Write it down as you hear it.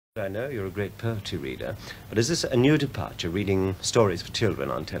I know you're a great poetry reader, but is this a new departure, reading stories for children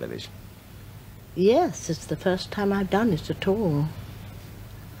on television? Yes, it's the first time I've done it at all.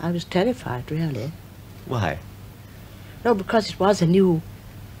 I was terrified, really. Why? No, because it was a new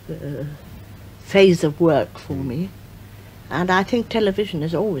phase of work for me. And I think television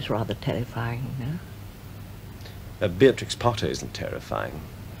is always rather terrifying, you know? Beatrix Potter isn't terrifying.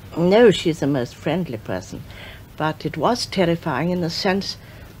 No, she's a most friendly person. But it was terrifying in the sense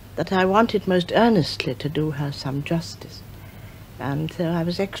that I wanted most earnestly to do her some justice. And so I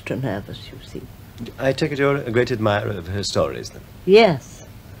was extra nervous, you see. I take it you're a great admirer of her stories, then? Yes.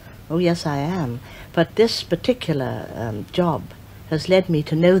 Oh, yes, I am. But this particular job has led me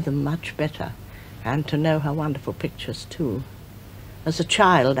to know them much better and to know her wonderful pictures, too. As a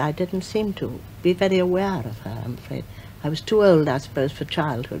child, I didn't seem to be very aware of her, I'm afraid. I was too old, I suppose, for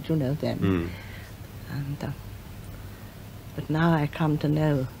childhood, you know, then. And, but now I come to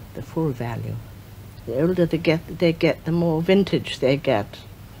know the full value. The older they get, the more vintage they get,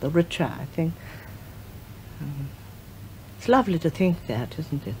 the richer, I think. It's lovely to think that,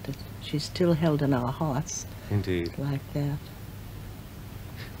 isn't it? That she's still held in our hearts. Indeed. Like that.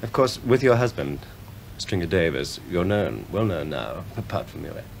 Of course, with your husband, Stringer Davis, you're well known now, apart from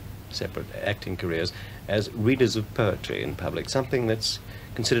your separate acting careers, as readers of poetry in public, something that's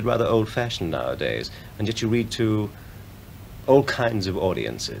considered rather old-fashioned nowadays, and yet you read to all kinds of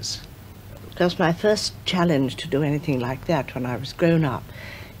audiences. Because my first challenge to do anything like that when I was grown up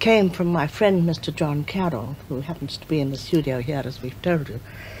came from my friend Mr. John Carroll, who happens to be in the studio here, as we've told you.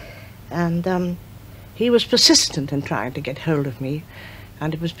 And he was persistent in trying to get hold of me,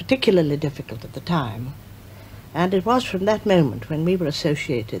 and it was particularly difficult at the time. And it was from that moment when we were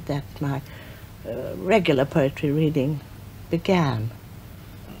associated that my regular poetry reading began.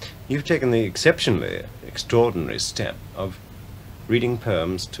 You've taken the exceptionally extraordinary step of reading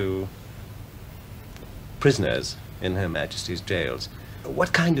poems to prisoners in Her Majesty's jails.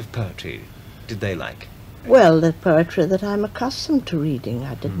 What kind of poetry did they like? Well, the poetry that I'm accustomed to reading.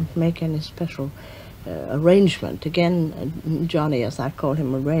 I didn't make any special arrangement. Again, Johnny, as I call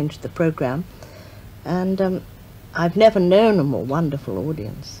him, arranged the program. And I've never known a more wonderful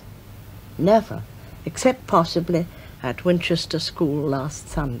audience. Never. Except possibly at Winchester School last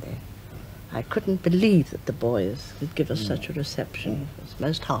Sunday. I couldn't believe that the boys would give us such a reception. It was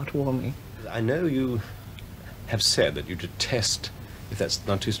most heartwarming. I know you have said that you detest, if that's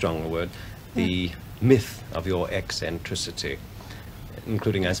not too strong a word, the myth of your eccentricity,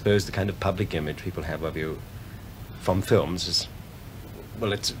 including, I suppose, the kind of public image people have of you from films. Is,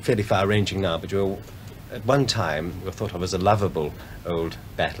 well, it's fairly far-ranging now, but you're, at one time, you're thought of as a lovable old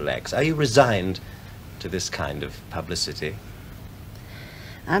battle axe. Are you resigned to this kind of publicity?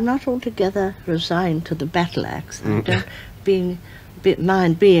 I'm not altogether resigned to the battle axe. I don't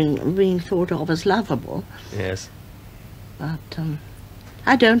mind being thought of as lovable. Yes. But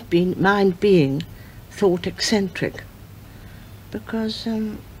I don't mind being thought eccentric, because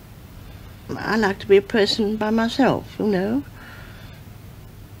I like to be a person by myself, you know,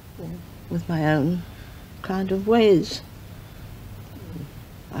 with my own kind of ways.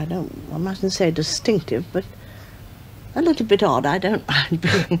 I mustn't say distinctive, but a little bit odd. I don't mind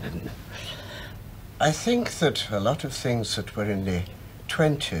being. I think that a lot of things that were in the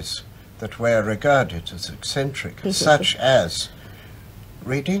 20s that were regarded as eccentric, such as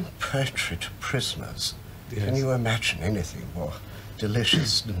reading poetry to prisoners. Yes. Can you imagine anything more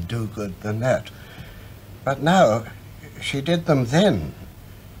delicious and do-good than that? But now, she did them then.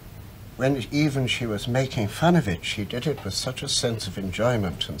 When even she was making fun of it, she did it with such a sense of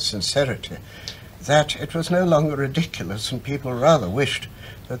enjoyment and sincerity that it was no longer ridiculous, and people rather wished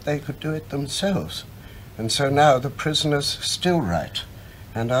that they could do it themselves. And so now the prisoners still write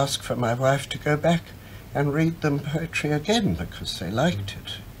and ask for my wife to go back and read them poetry again because they liked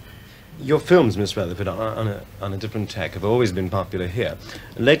it. Your films, Miss Rutherford, on a different tack, have always been popular here.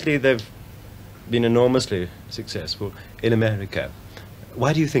 Lately, they've been enormously successful in America.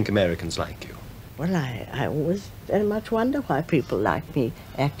 Why do you think Americans like you? Well, I always very much wonder why people like me,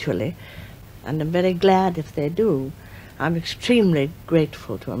 actually. And I'm very glad if they do. I'm extremely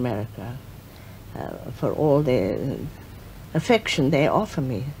grateful to America for all the affection they offer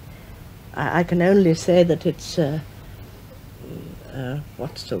me. I can only say that it's,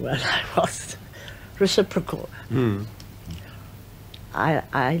 what's the word reciprocal.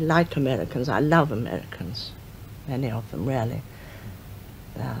 I like Americans. I love Americans, many of them, really.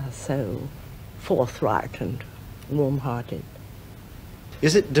 So forthright and warm-hearted.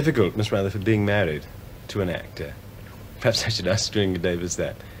 Is it difficult, Miss Rutherford, being married to an actor? Perhaps I should ask Stringer Davis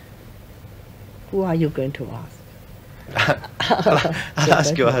that. Who are you going to ask? I'll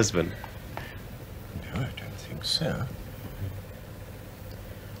ask your husband. No, I don't think so.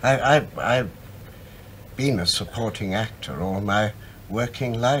 I've been a supporting actor all my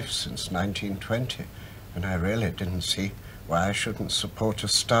working life since 1920, and I really didn't see why I shouldn't support a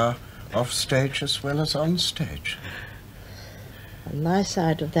star off stage as well as on stage. And my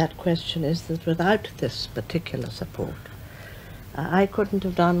side of that question is that without this particular support, I couldn't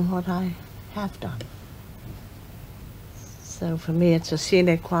have done what I have done. So for me it's a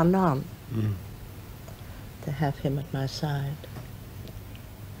sine qua non to have him at my side.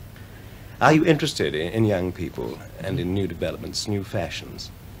 Are you interested in young people and in new developments, new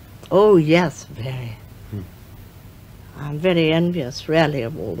fashions? Oh yes, very. I'm very envious, really,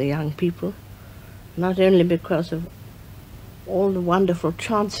 of all the young people, not only because of all the wonderful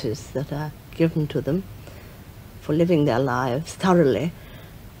chances that are given to them for living their lives thoroughly,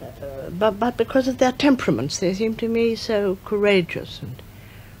 but because of their temperaments. They seem to me so courageous and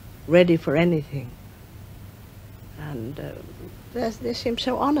ready for anything. And they seem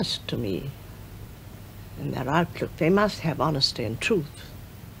so honest to me in their outlook. They must have honesty and truth,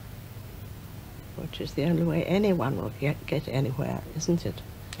 which is the only way anyone will get anywhere, isn't it?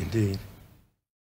 Indeed.